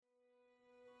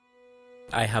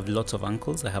I have lots of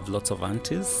uncles, I have lots of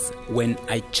aunties. When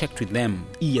I checked with them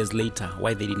years later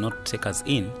why they did not take us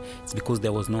in, it's because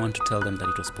there was no one to tell them that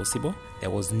it was possible. There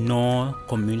was no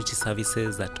community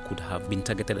services that could have been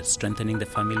targeted at strengthening the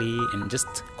family and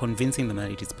just convincing them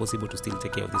that it is possible to still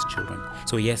take care of these children.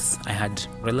 So yes, I had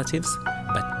relatives,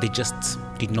 but they just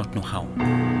did not know how.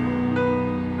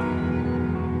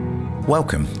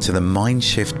 Welcome to the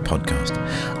Mindshift podcast.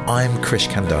 I'm Krish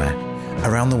Kandaya.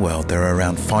 Around the world, there are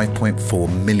around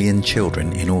 5.4 million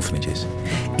children in orphanages.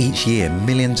 Each year,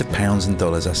 millions of pounds and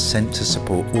dollars are sent to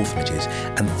support orphanages,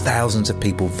 and thousands of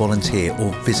people volunteer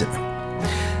or visit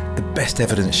them. The best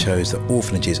evidence shows that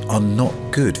orphanages are not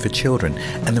good for children,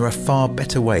 and there are far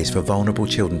better ways for vulnerable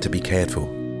children to be cared for.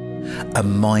 A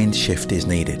mind shift is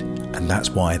needed, and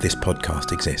that's why this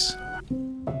podcast exists.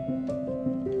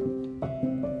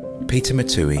 Peter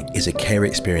Matui is a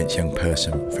care-experienced young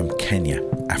person from Kenya,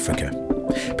 Africa.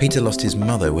 Peter lost his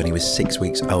mother when he was 6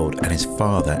 weeks old and his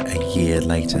father a year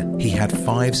later. He had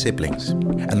 5 siblings.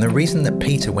 And the reason that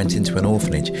Peter went into an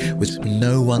orphanage was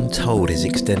no one told his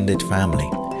extended family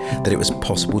that it was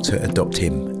possible to adopt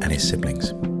him and his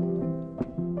siblings.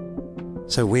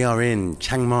 So we are in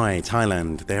Chiang Mai,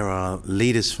 Thailand. There are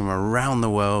leaders from around the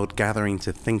world gathering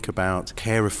to think about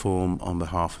care reform on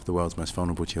behalf of the world's most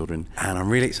vulnerable children. And I'm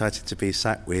really excited to be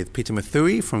sat with Peter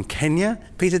Matui from Kenya.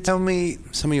 Peter, tell me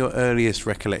some of your earliest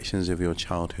recollections of your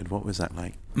childhood. What was that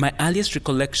like? My earliest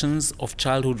recollections of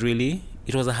childhood, really,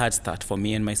 it was a hard start for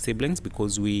me and my siblings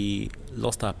because we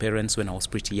lost our parents when I was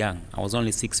pretty young. I was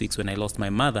only 6 weeks when I lost my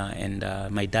mother, and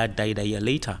my dad died a year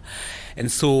later.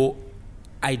 And so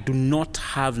I do not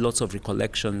have lots of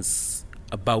recollections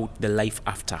about the life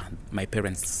after my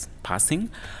parents'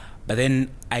 passing. But then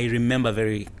I remember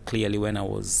very clearly when I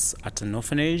was at an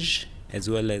orphanage, as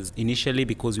well as initially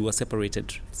because we were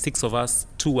separated. 6 of us,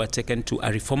 2 were taken to a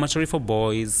reformatory for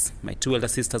boys. My 2 elder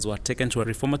sisters were taken to a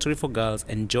reformatory for girls.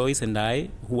 And Joyce and I,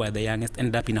 who were the youngest,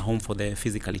 ended up in a home for the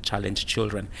physically challenged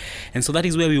children. And so that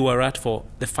is where we were at for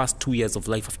the first 2 years of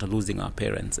life after losing our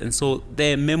parents. And so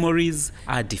the memories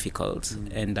are difficult.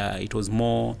 And it was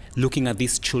more looking at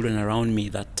these children around me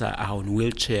that are on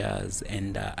wheelchairs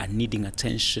and are needing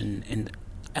attention, and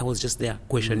I was just there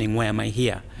questioning, why am I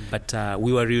here? But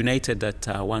we were reunited at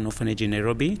one orphanage in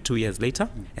Nairobi 2 years later.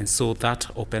 And so that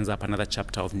opens up another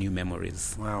chapter of new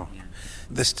memories. Wow. Yeah.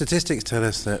 The statistics tell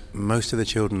us that most of the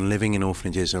children living in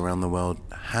orphanages around the world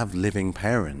have living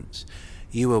parents.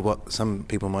 You were what some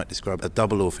people might describe a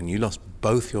double orphan. You lost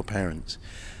both your parents.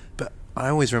 But I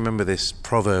always remember this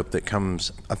proverb that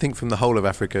comes, I think, from the whole of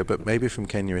Africa, but maybe from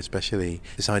Kenya especially,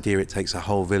 this idea it takes a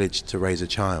whole village to raise a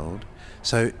child.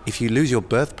 So if you lose your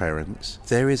birth parents,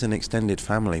 there is an extended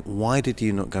family. Why did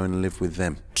you not go and live with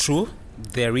them? True.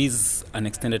 There is an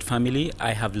extended family.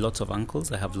 I have lots of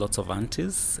uncles. I have lots of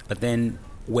aunties. But then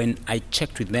when I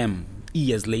checked with them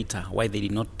years later why they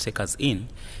did not take us in,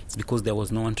 it's because there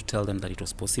was no one to tell them that it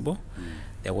was possible.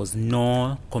 There was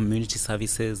no community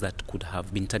services that could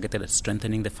have been targeted at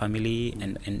strengthening the family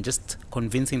and just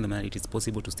convincing them that it is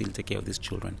possible to still take care of these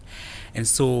children. And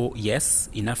so, yes,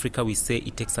 in Africa we say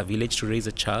it takes a village to raise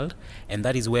a child, and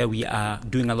that is where we are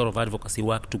doing a lot of advocacy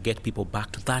work to get people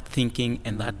back to that thinking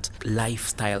and that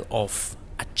lifestyle of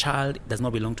a child does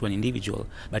not belong to an individual,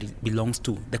 but it belongs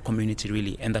to the community,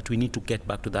 really, and that we need to get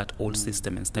back to that old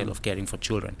system and style of caring for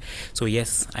children. So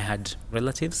yes, I had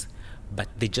relatives, but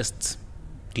they just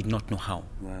did not know how.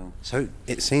 Wow. So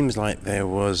it seems like there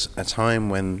was a time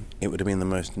when it would have been the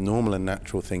most normal and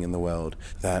natural thing in the world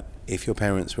that if your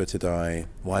parents were to die,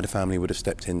 wider family would have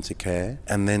stepped in to care.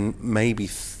 And then maybe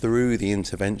through the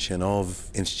intervention of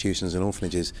institutions and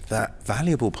orphanages, that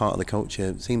valuable part of the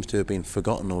culture seems to have been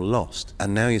forgotten or lost.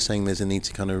 And now you're saying there's a need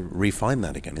to kind of refine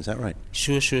that again. Is that right?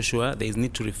 Sure. There is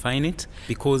need to refine it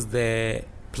because the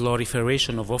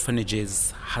proliferation of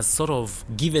orphanages has sort of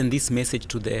given this message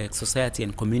to the society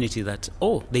and community that,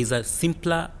 there's a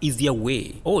simpler, easier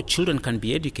way. Children can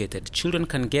be educated, children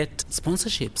can get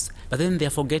sponsorships. But then they're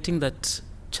forgetting that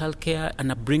childcare and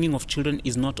upbringing of children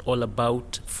is not all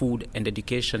about food and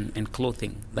education and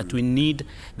clothing, that we need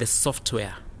the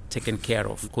software taken care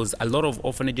of, because a lot of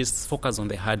orphanages focus on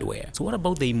the hardware. So what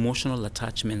about the emotional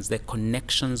attachments, the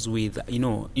connections with,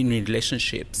 in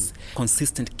relationships,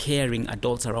 consistent caring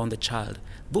adults around the child?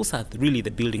 Those are really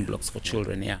the building blocks for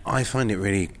children, yeah. I find it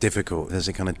really difficult. There's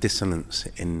a kind of dissonance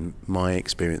in my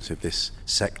experience of this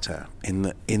sector.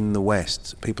 In the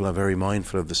West, people are very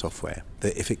mindful of the software.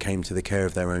 That if it came to the care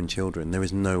of their own children, there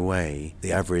is no way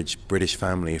the average British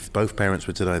family, if both parents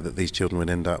were to die, that these children would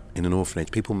end up in an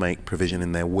orphanage. People make provision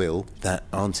in their will that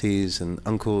aunties and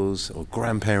uncles or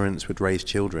grandparents would raise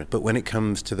children. But when it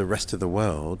comes to the rest of the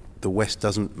world, the West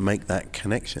doesn't make that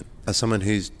connection. As someone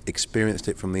who's experienced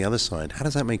it from the other side, how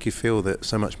does that make you feel that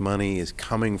so much money is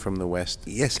coming from the West,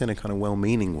 yes, in a kind of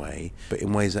well-meaning way, but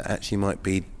in ways that actually might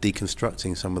be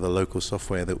deconstructing some of the local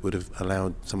software that would have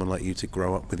allowed someone like you to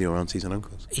grow up with your aunties and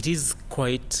uncles? It is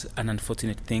quite an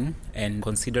unfortunate thing, and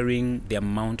considering the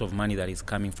amount of money that is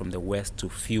coming from the West to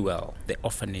fuel the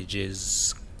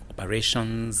orphanages,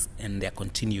 operations, and their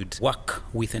continued work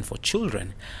with and for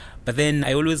children. But then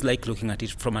I always like looking at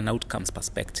it from an outcomes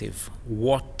perspective.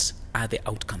 What are the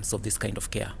outcomes of this kind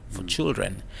of care for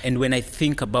children? And when I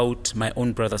think about my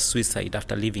own brother's suicide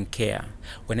after leaving care,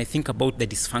 when I think about the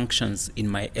dysfunctions in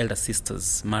my elder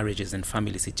sister's marriages and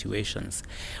family situations,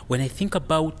 when I think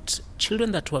about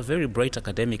children that were very bright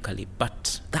academically,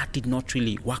 but that did not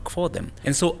really work for them.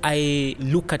 And so I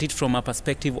look at it from a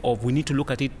perspective of we need to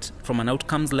look at it from an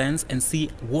outcomes lens and see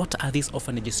what are these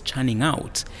orphanages churning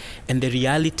out. And the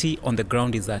reality on the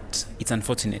ground is that it's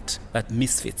unfortunate that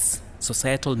misfits,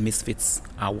 societal misfits,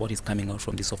 are what is coming out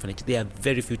from this orphanage. There are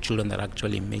very few children that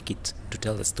actually make it to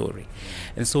tell the story.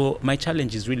 And so my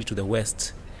challenge is really to the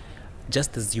West,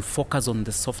 just as you focus on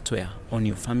the software, on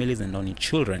your families and on your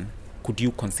children, could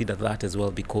you consider that as well?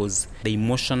 Because the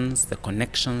emotions, the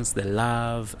connections, the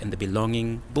love and the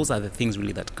belonging, those are the things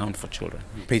really that count for children.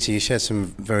 Peter, you shared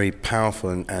some very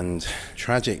powerful and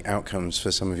tragic outcomes for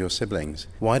some of your siblings.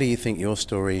 Why do you think your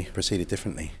story proceeded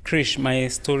differently? Krish, my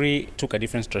story took a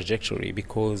different trajectory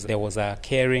because there was a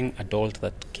caring adult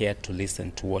that cared to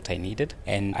listen to what I needed.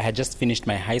 And I had just finished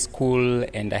my high school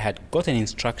and I had gotten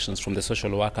instructions from the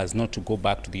social workers not to go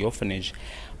back to the orphanage,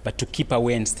 but to keep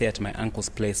away and stay at my uncle's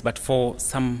place. But for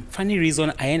some funny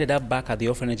reason, I ended up back at the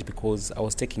orphanage because I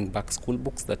was taking back school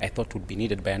books that I thought would be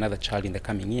needed by another child in the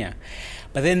coming year.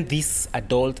 But then this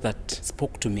adult that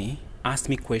spoke to me asked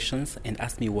me questions and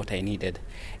asked me what I needed.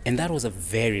 And that was a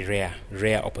very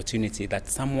rare opportunity that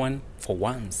someone, for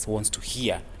once, wants to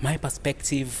hear my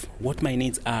perspective, what my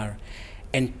needs are.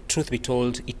 And truth be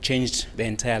told, it changed the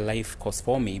entire life course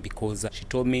for me because she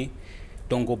told me,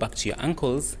 don't go back to your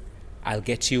uncle's, I'll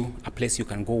get you a place you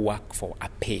can go work for a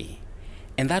pay.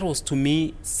 And that was to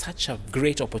me such a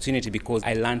great opportunity because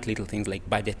I learned little things like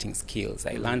budgeting skills.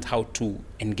 I learned how to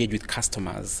engage with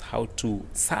customers, how to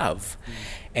serve.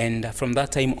 And from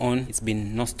that time on, it's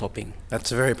been no stopping.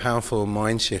 That's a very powerful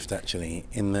mind shift, actually,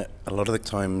 in that a lot of the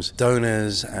times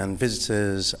donors and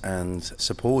visitors and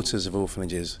supporters of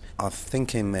orphanages are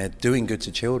thinking they're doing good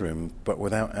to children, but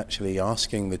without actually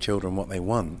asking the children what they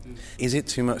want. Is it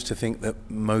too much to think that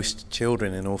most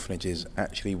children in orphanages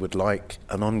actually would like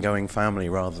an ongoing family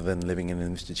rather than living in an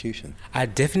institution?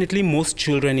 Definitely most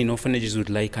children in orphanages would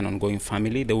like an ongoing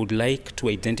family. They would like to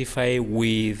identify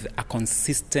with a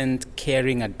consistent,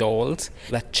 caring adult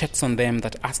that checks on them,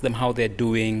 that asks them how they're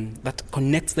doing, that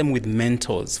connects them with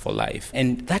mentors for life.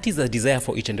 And that is a desire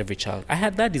for each and every child. I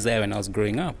had that desire when I was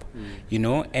growing up,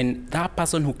 and that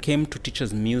person who came to teach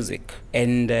us music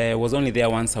and was only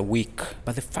there once a week,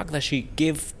 but the fact that she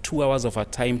gave 2 hours of her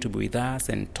time to be with us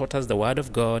and taught us the Word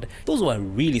of God, those were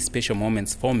really special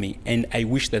moments for me, and I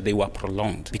wish that they were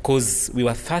prolonged because we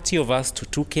were 30 of us to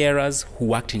 2 carers who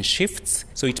worked in shifts,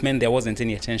 so it meant there wasn't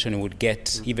any attention we would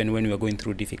get even when we were going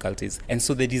through difficulties. And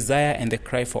so the desire and the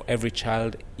cry for every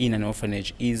child in an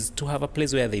orphanage is to have a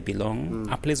place where they belong,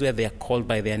 a place where they are called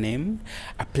by their name,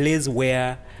 a place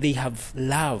where they have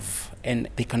love and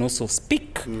they can also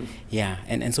speak.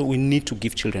 And so we need to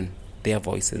give children their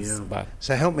voices back.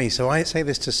 So help me. So I say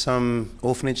this to some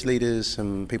orphanage leaders,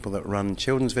 some people that run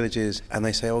children's villages, and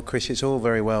they say, oh, Chris, it's all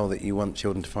very well that you want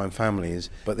children to find families,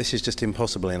 but this is just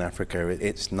impossible in Africa.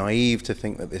 It's naive to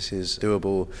think that this is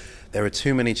doable. There are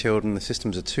too many children. The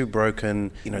systems are too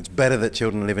broken. It's better that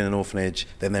children live in an orphanage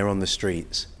than they're on the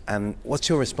streets. And what's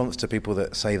your response to people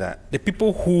that say that? The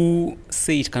people who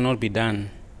say it cannot be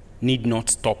done need not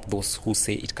stop those who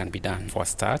say it can be done, for a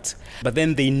start. But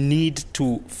then they need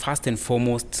to, first and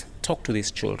foremost, talk to these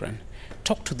children.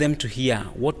 Talk to them to hear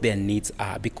what their needs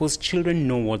are, because children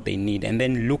know what they need, and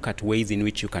then look at ways in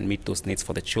which you can meet those needs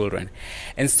for the children.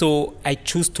 And so I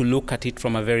choose to look at it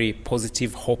from a very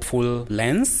positive, hopeful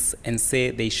lens and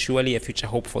say there's surely a future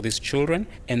hope for these children,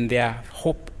 and their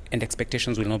hope and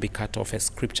expectations will not be cut off, as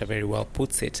Scripture very well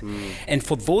puts it. And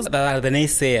for those that are the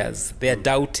naysayers, they are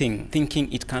doubting, thinking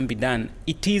it can be done,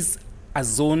 it is a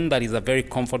zone that is a very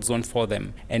comfort zone for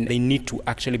them, and they need to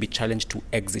actually be challenged to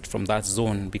exit from that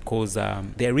zone, because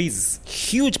there is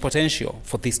huge potential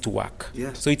for this to work.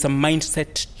 Yes. So it's a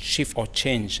mindset shift or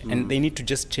change, and they need to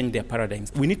just change their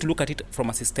paradigms. We need to look at it from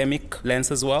a systemic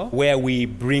lens as well, where we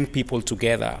bring people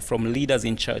together, from leaders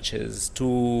in churches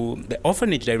to the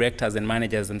orphanage directors and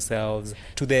managers themselves,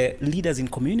 to the leaders in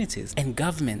communities and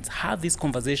governments. Have this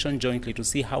conversation jointly to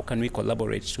see how can we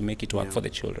collaborate to make it work for the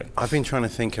children. I've been trying to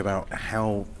think about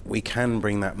how we can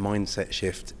bring that mindset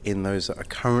shift in those that are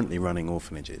currently running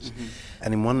orphanages.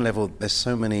 And in one level, there's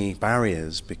so many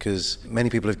barriers, because many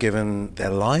people have given their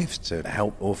lives to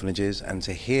help orphanages, and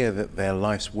to hear that their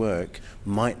life's work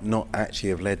might not actually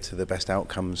have led to the best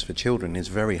outcomes for children is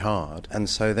very hard. And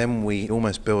so then we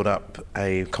almost build up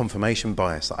a confirmation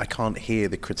bias that I can't hear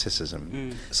the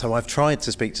criticism. So I've tried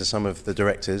to speak to some of the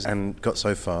directors and got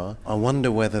so far. I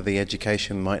wonder whether the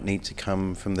education might need to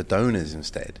come from the donors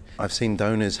instead. I've seen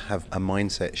donors have a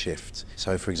mindset shift.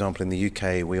 So for example, in the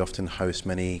UK, we often host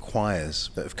many choirs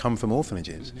that have come from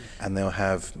orphanages, and they'll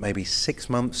have maybe 6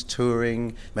 months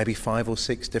touring, maybe 5 or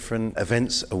 6 different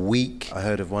events a week. I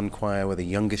heard of one choir where the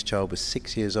youngest child was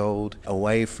 6 years old,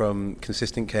 away from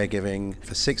consistent caregiving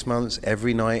for 6 months,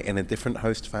 every night in a different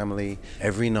host family.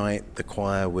 Every night the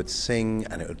choir would sing,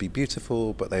 and it would be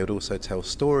beautiful, but they would also tell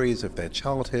stories of their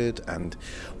childhood and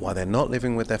why they're not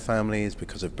living with their families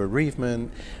because of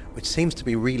bereavement, which seems to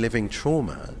be reliving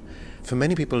trauma. For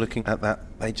many people looking at that,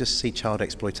 they just see child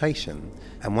exploitation.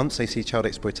 And once they see child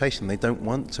exploitation, they don't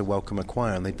want to welcome a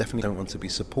choir, and they definitely don't want to be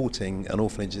supporting an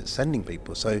orphanage that's sending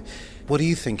people. So what do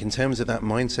you think in terms of that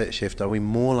mindset shift? Are we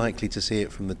more likely to see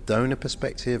it from the donor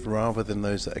perspective rather than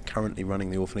those that are currently running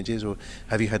the orphanages, or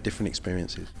have you had different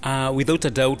experiences? Without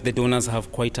a doubt, the donors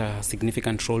have quite a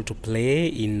significant role to play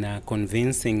in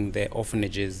convincing the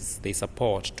orphanages they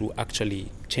support to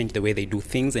actually change the way they do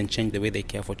things and change the way they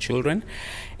care for children.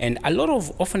 And a lot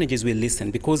of orphanages will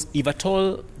listen, because if at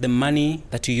all the money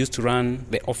that you use to run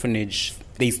the orphanage,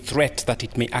 there is threat that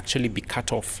it may actually be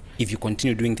cut off if you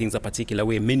continue doing things a particular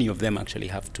way. Many of them actually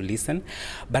have to listen.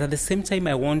 But at the same time,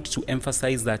 I want to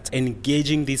emphasize that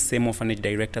engaging these same orphanage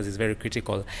directors is very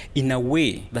critical in a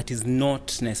way that is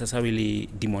not necessarily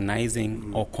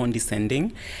demonizing or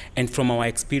condescending. And from our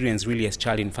experience, really, as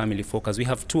Child in Family Focus, we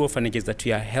have 2 orphanages that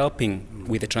we are helping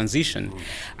with the transition.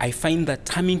 I find that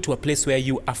coming to a place where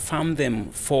you affirm them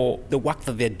for the work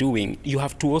that they're doing, you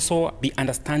have to also be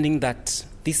understanding that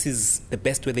this is the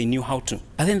best way they knew how to.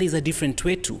 But then there's a different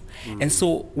way too. And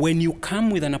so when you come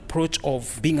with an approach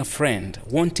of being a friend,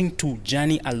 wanting to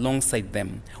journey alongside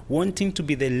them, wanting to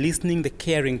be the listening, the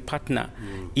caring partner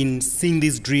in seeing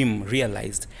this dream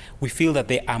realized, we feel that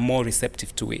they are more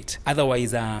receptive to it.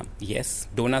 Otherwise, yes,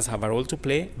 donors have a role to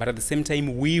play, but at the same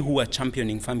time, we who are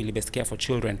championing family-based care for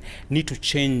children need to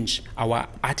change our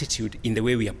attitude in the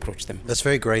way we approach them. That's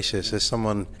very gracious. As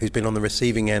someone who's been on the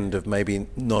receiving end of maybe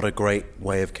not a great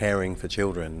way of caring for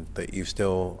children, that you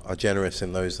still are generous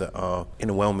in those that are, in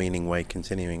a well-meaning way,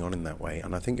 continuing on in that way.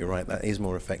 And I think you're right, that is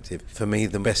more effective. For me,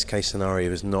 the best case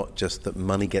scenario is not just that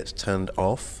money gets turned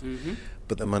off,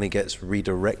 but that money gets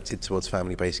redirected towards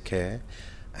family-based care.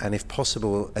 And if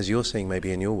possible, as you're seeing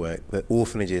maybe in your work, that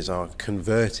orphanages are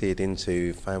converted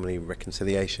into family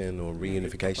reconciliation or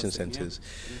reunification centres.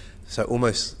 So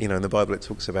almost, in the Bible it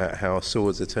talks about how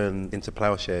swords are turned into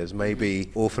plowshares.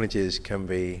 Maybe orphanages can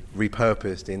be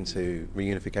repurposed into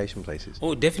reunification places.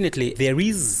 Oh, definitely. There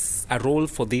is a role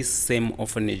for these same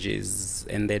orphanages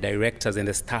and the directors and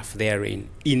the staff therein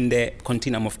in the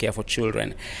continuum of care for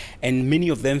children. And many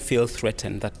of them feel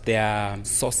threatened that their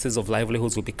sources of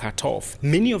livelihoods will be cut off.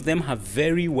 Many of them have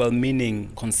very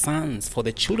well-meaning concerns for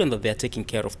the children that they are taking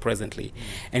care of presently.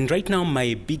 And right now,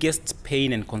 my biggest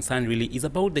pain and concern really is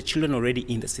about the children already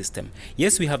in the system.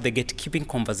 Yes, we have the gatekeeping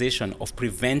conversation of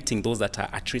preventing those that are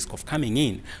at risk of coming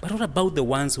in, but what about the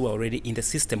ones who are already in the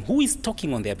system? Who is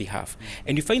talking on their behalf?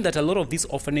 And you find that a lot of these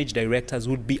orphanage directors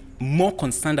would be more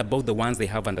concerned about the ones they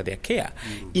have under their care.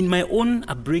 In my own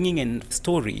upbringing and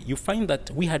story, you find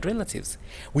that we had relatives.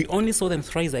 We only saw them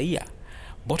thrice a year.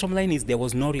 Bottom line is there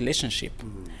was no relationship.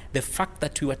 The fact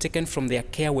that we were taken from their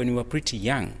care when we were pretty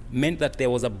young meant that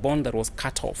there was a bond that was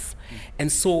cut off.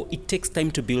 And so it takes time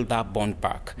to build that bond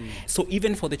back. So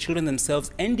even for the children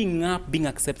themselves, ending up being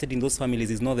accepted in those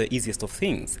families is not the easiest of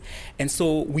things. And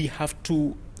so we have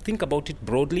to think about it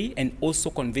broadly and also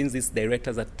convince these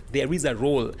directors that there is a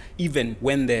role, even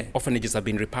when the orphanages have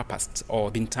been repurposed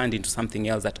or been turned into something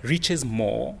else that reaches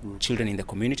more children in the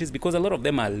communities, because a lot of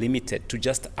them are limited to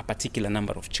just a particular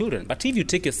number of children. But if you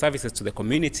take your services to the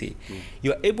community,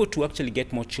 you are able to actually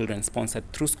get more children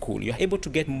sponsored through school. You're able to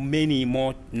get many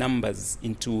more numbers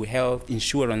into health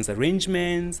insurance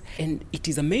arrangements. And it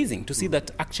is amazing to see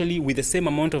that actually with the same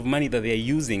amount of money that they are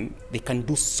using, they can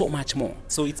do so much more.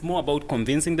 So it's more about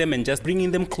convincing them and just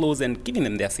bringing them close and giving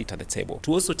them their seat at the table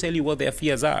to also tell you what their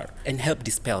fears are and help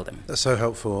dispel them. That's so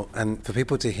helpful. And for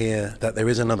people to hear that there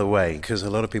is another way, because a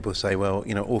lot of people say, well,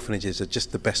 orphanages are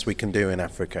just the best we can do in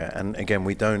Africa. And again,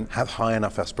 we don't have high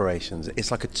enough aspirations.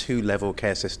 It's like a 2-level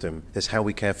care system. There's how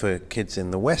we care for kids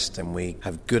in the West, and we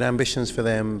have good ambitions for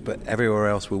them, but everywhere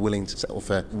else we're willing to settle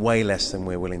for way less than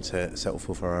we're willing to settle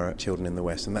for our children in the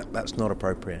West. And that's not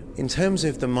appropriate. In terms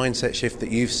of the mindset shift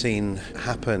that you've seen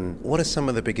happen, what are some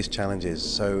of the biggest challenges?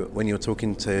 So when you're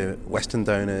talking to Western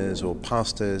donors or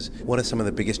pastors, what are some of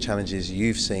the biggest challenges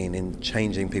you've seen in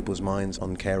changing people's minds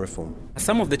on care reform?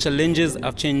 Some of the challenges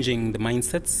of changing the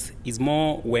mindsets is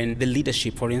more when the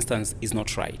leadership, for instance, is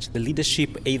not right. The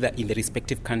leadership either in the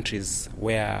respective countries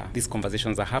where these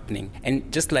conversations are happening.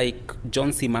 And just like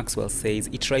John C. Maxwell says,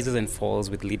 it rises and falls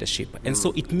with leadership. And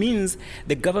so it means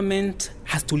the government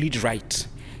has to lead right.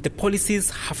 The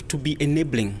policies have to be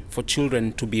enabling for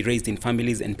children to be raised in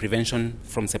families and prevention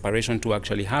from separation to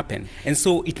actually happen. And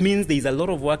so it means there is a lot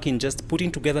of work in just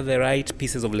putting together the right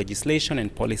pieces of legislation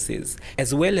and policies,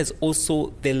 as well as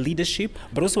also the leadership.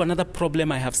 But also another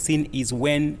problem I have seen is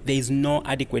when there is no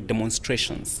adequate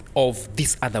demonstrations of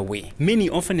this other way. Many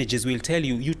orphanages will tell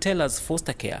you, you tell us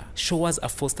foster care, show us a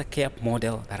foster care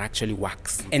model that actually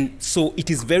works. And so it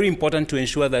is very important to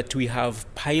ensure that we have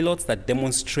pilots that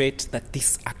demonstrate that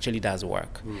this actually does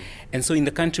work. And so in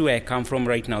the country where I come from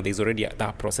right now, there's already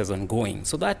that process ongoing,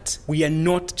 so that we are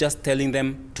not just telling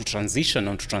them to transition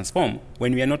or to transform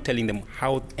when we are not telling them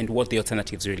how and what the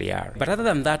alternatives really are. But other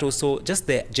than that, also just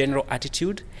the general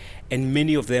attitude, and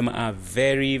many of them are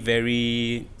very,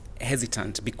 very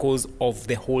hesitant because of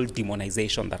the whole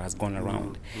demonization that has gone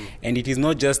around. And it is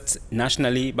not just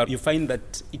nationally, but you find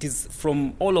that it is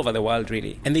from all over the world,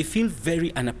 really. And they feel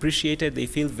very unappreciated, they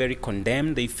feel very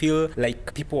condemned, they feel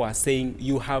like people are saying,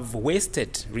 you have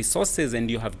wasted resources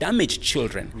and you have damaged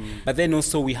children. But then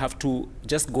also we have to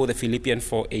just go the Philippian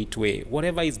 4:8 way.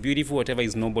 Whatever is beautiful, whatever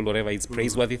is noble, whatever is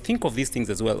praiseworthy, think of these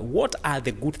things as well. What are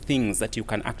the good things that you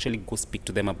can actually go speak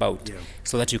to them about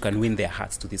so that you can win their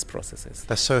hearts to these processes?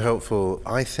 That's so helpful.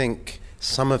 I think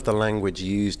some of the language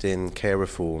used in care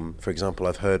reform, for example,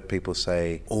 I've heard people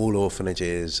say all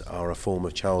orphanages are a form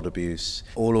of child abuse,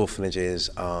 all orphanages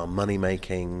are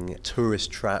money-making,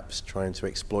 tourist traps trying to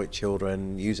exploit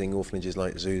children, using orphanages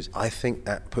like zoos. I think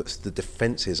that puts the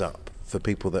defences up for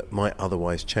people that might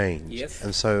otherwise change. Yes.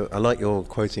 And so I like your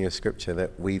quoting of scripture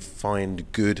that we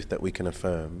find good that we can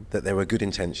affirm, that there were good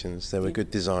intentions, there were good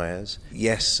desires.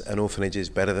 Yes, an orphanage is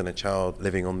better than a child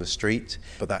living on the street,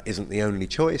 but that isn't the only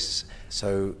choice.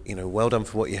 So, well done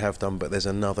for what you have done, but there's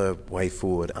another way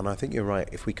forward. And I think you're right.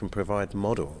 If we can provide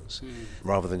models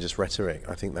rather than just rhetoric,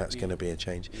 I think that's going to be a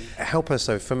change. Help us,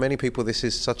 though. For many people, this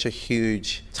is such a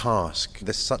huge task.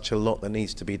 There's such a lot that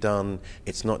needs to be done.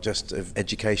 It's not just of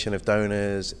education of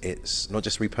donors. It's not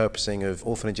just repurposing of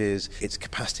orphanages. It's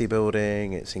capacity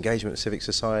building. It's engagement with civic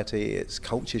society. It's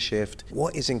culture shift.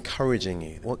 What is encouraging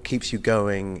you? What keeps you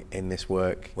going in this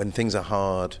work when things are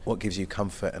hard? What gives you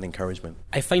comfort and encouragement?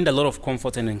 I find a lot of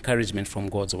comfort and encouragement from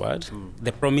God's word.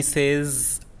 The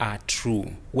promises are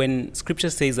true. When scripture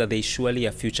says that there is surely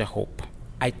a future hope,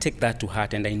 I take that to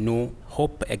heart, and I know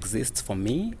hope exists for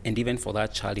me and even for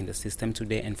that child in the system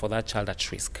today and for that child at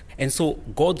risk. And so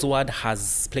God's word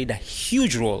has played a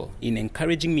huge role in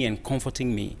encouraging me and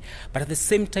comforting me, but at the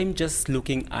same time just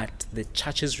looking at the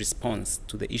church's response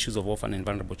to the issues of orphan and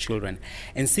vulnerable children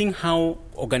and seeing how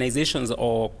organizations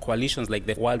or coalitions like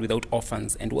the World Without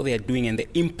Orphans and what they are doing and the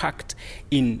impact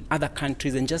in other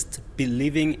countries, and just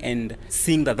believing and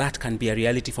seeing that that can be a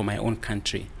reality for my own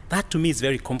country. That to me is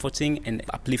very comforting and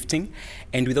uplifting,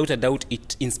 and without a doubt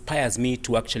it inspires me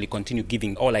to actually continue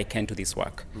giving all I can to this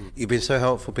work. You've been so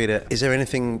helpful, Peter. Is there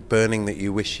anything burning that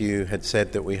you wish you had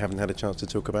said that we haven't had a chance to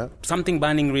talk about? Something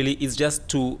burning really is just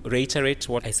to reiterate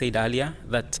what I said earlier,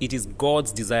 that it is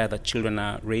God's desire that children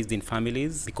are raised in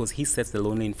families because He sets the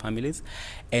lonely in families,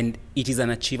 and it is an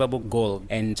achievable goal.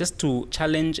 And just to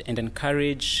challenge and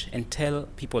encourage and tell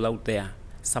people out there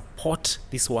support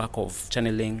this work of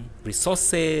channeling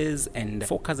resources and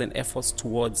focus and efforts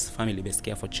towards family-based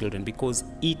care for children, because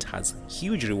it has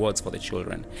huge rewards for the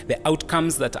children. The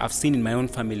outcomes that I've seen in my own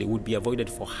family would be avoided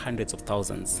for hundreds of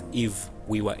thousands if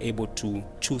we were able to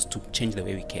choose to change the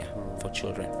way we care for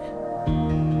children.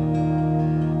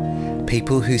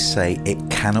 People who say it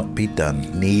cannot be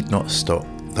done need not stop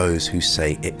those who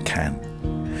say it can.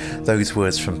 Those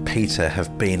words from Peter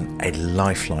have been a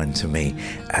lifeline to me,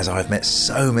 as I've met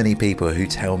so many people who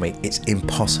tell me it's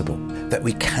impossible, that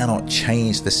we cannot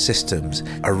change the systems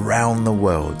around the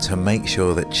world to make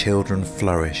sure that children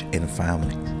flourish in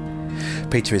families.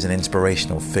 Peter is an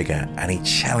inspirational figure, and he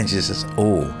challenges us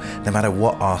all, no matter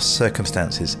what our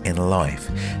circumstances in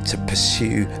life, to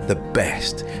pursue the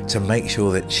best, to make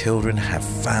sure that children have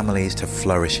families to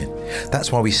flourish in.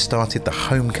 That's why we started the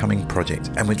Homecoming Project,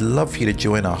 and we'd love for you to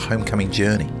join our homecoming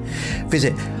journey.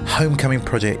 Visit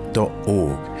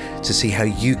homecomingproject.org to see how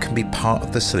you can be part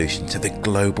of the solution to the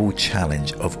global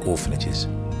challenge of orphanages.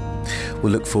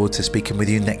 We'll look forward to speaking with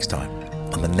you next time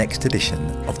on the next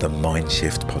edition of the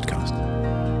Mindshift podcast.